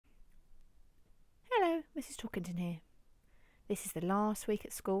Mrs. Talkington here. This is the last week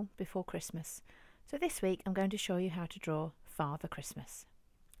at school before Christmas, so this week I'm going to show you how to draw Father Christmas.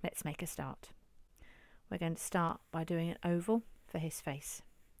 Let's make a start. We're going to start by doing an oval for his face.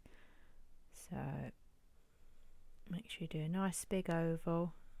 So make sure you do a nice big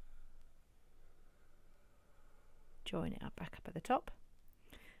oval. Join it up back up at the top.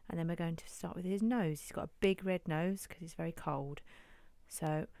 And then we're going to start with his nose. He's got a big red nose because he's very cold.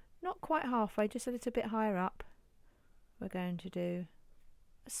 So not quite halfway, just a little bit higher up. We're going to do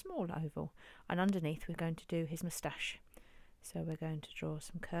a small oval, and underneath we're going to do his moustache. So we're going to draw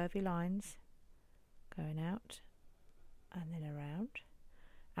some curvy lines going out and then around,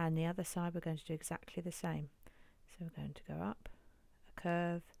 and the other side we're going to do exactly the same. So we're going to go up, a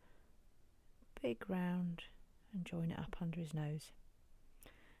curve, big round, and join it up under his nose.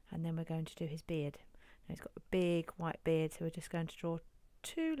 And then we're going to do his beard. Now he's got a big white beard, so we're just going to draw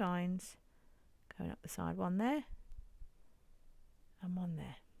two lines going up the side, one there and one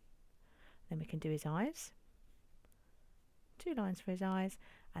there. Then we can do his eyes, two lines for his eyes,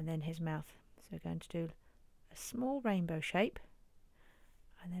 and then his mouth. So we're going to do a small rainbow shape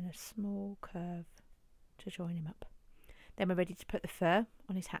and then a small curve to join him up. Then we're ready to put the fur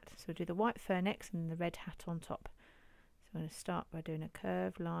on his hat. So we'll do the white fur next and the red hat on top. So I'm going to start by doing a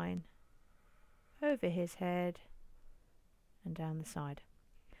curved line over his head and down the side.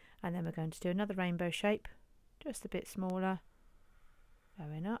 And then we're going to do another rainbow shape, just a bit smaller,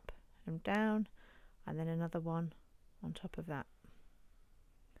 going up and down, and then another one on top of that.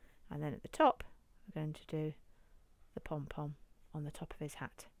 And then at the top, we're going to do the pom-pom on the top of his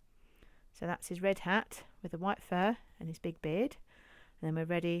hat. So that's his red hat with the white fur and his big beard. And then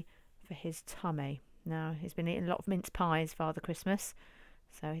we're ready for his tummy. Now, he's been eating a lot of mince pies, Father Christmas,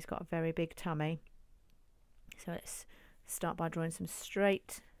 so he's got a very big tummy. So let's start by drawing some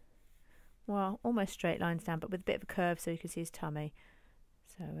straight, well, almost straight lines down, but with a bit of a curve so you can see his tummy.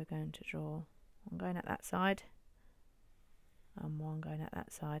 So we're going to draw one going at that side and one going at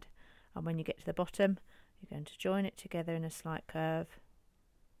that side. And when you get to the bottom, you're going to join it together in a slight curve.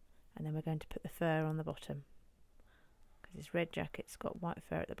 And then we're going to put the fur on the bottom, because his red jacket's got white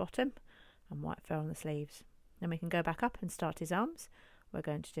fur at the bottom and white fur on the sleeves. Then we can go back up and start his arms. We're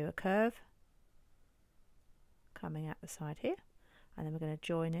going to do a curve coming out the side here, and then we're going to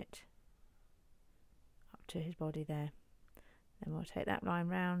join it up to his body there. Then we'll take that line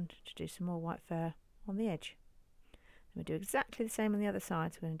round to do some more white fur on the edge. Then we'll do exactly the same on the other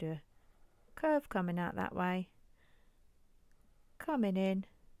side. So we're going to do a curve coming out that way, coming in,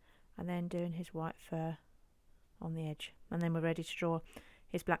 and then doing his white fur on the edge. And then we're ready to draw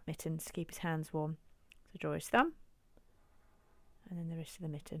his black mittens to keep his hands warm. So draw his thumb and then the rest of the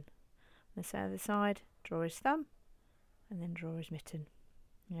mitten. On the other side, draw his thumb and then draw his mitten.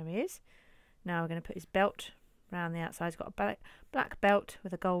 There he is. Now we're going to put his belt round the outside. He's got a black belt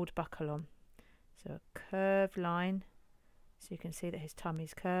with a gold buckle on. So a curved line so you can see that his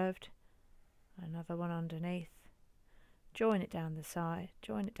tummy's curved. Another one underneath. Join it down the side,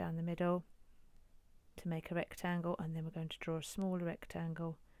 join it down the middle to make a rectangle, and then we're going to draw a smaller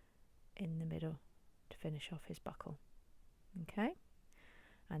rectangle in the middle to finish off his buckle. Okay,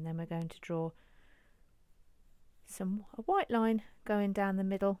 and then we're going to draw a white line going down the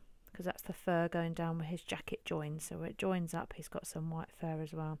middle, because that's the fur going down where his jacket joins. So where it joins up, he's got some white fur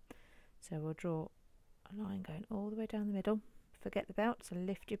as well. So we'll draw a line going all the way down the middle. Forget the belt, so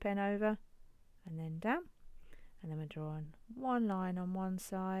lift your pen over and then down. And then we're drawing one line on one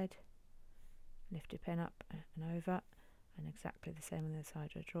side, lift your pen up and over, and exactly the same on the other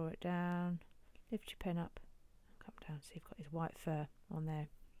side. We'll draw it down, lift your pen up, and come down. So you've got his white fur on there.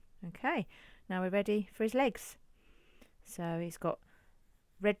 Okay, now we're ready for his legs. So he's got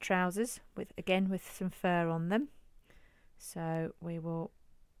red trousers with some fur on them. So we will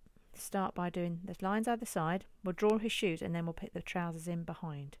start by doing the lines either side. We'll draw his shoes and then we'll put the trousers in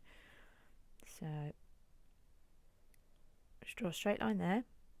behind. So just draw a straight line there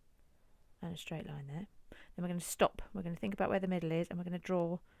and a straight line there. Then we're going to stop. We're going to think about where the middle is, and we're going to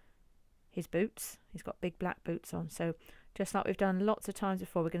draw his boots. He's got big black boots on. So just like we've done lots of times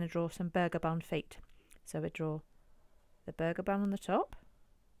before, we're going to draw some burger bun feet. So we draw the burger bun on the top,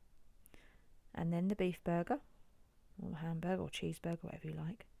 and then the beef burger or hamburger or cheeseburger, whatever you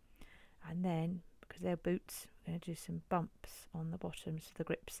like. And then, because they're boots, we're going to do some bumps on the bottoms of the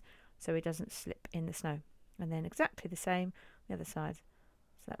grips so he doesn't slip in the snow. And then exactly the same on the other side.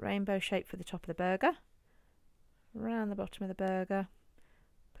 So that rainbow shape for the top of the burger, around the bottom of the burger,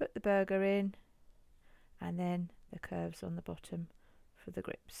 put the burger in, and then the curves on the bottom for the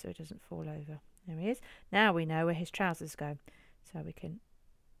grips so it doesn't fall over. There he is. Now we know where his trousers go. So we can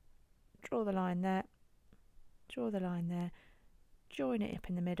draw the line there, draw the line there, join it up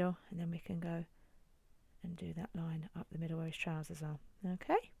in the middle, and then we can go and do that line up the middle where his trousers are.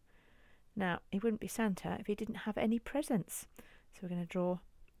 Okay, now he wouldn't be Santa if he didn't have any presents, so we're going to draw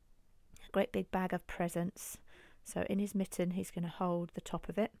a great big bag of presents. So in his mitten he's going to hold the top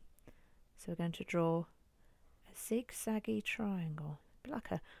of it, so we're going to draw a zigzaggy triangle,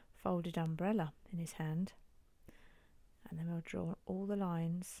 like a folded umbrella in his hand, and then we'll draw all the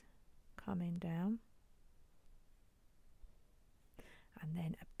lines coming down, and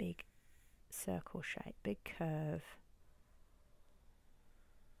then a big circle shape, big curve.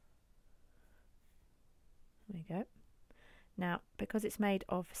 There we go. Now, because it's made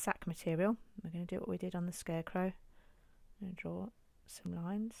of sack material, we're going to do what we did on the scarecrow. I'm going to draw some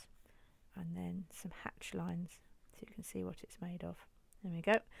lines and then some hatch lines so you can see what it's made of. There we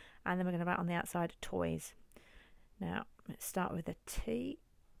go. And then we're going to write on the outside toys. Now, let's start with the T,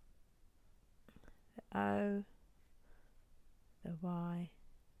 the O, the Y,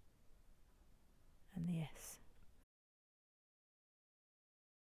 and the S.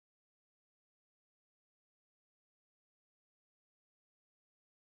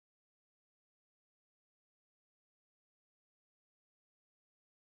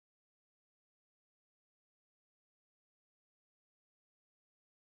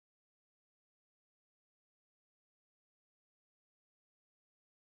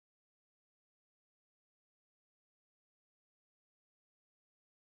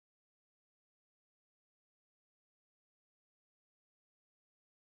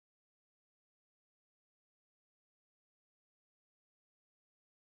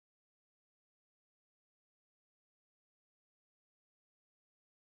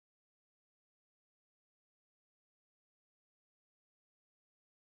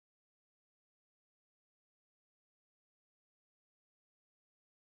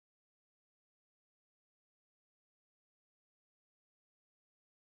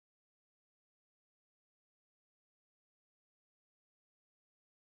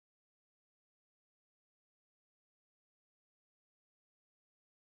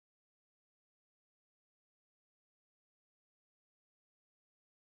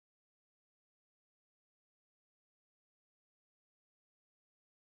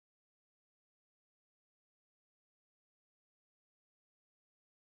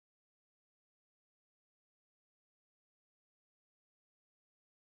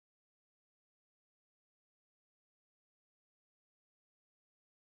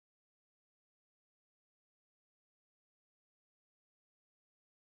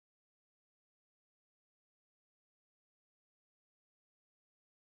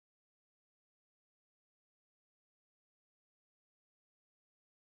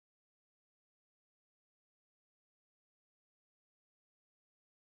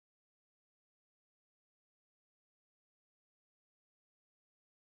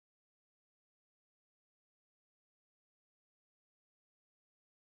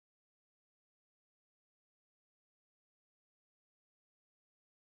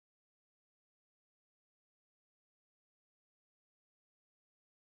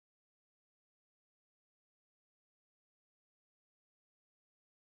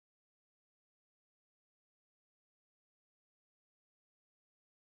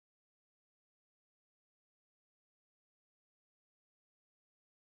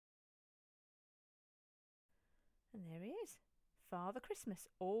 And there he is, Father Christmas,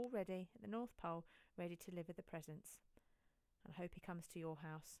 all ready at the North Pole, ready to deliver the presents. And I hope he comes to your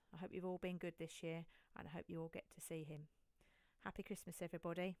house. I hope you've all been good this year, and I hope you all get to see him. Happy Christmas,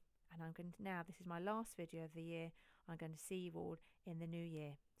 everybody. And I'm going to, now this is my last video of the year. I'm going to see you all in the new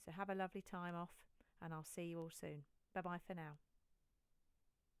year. So have a lovely time off, and I'll see you all soon. Bye bye for now.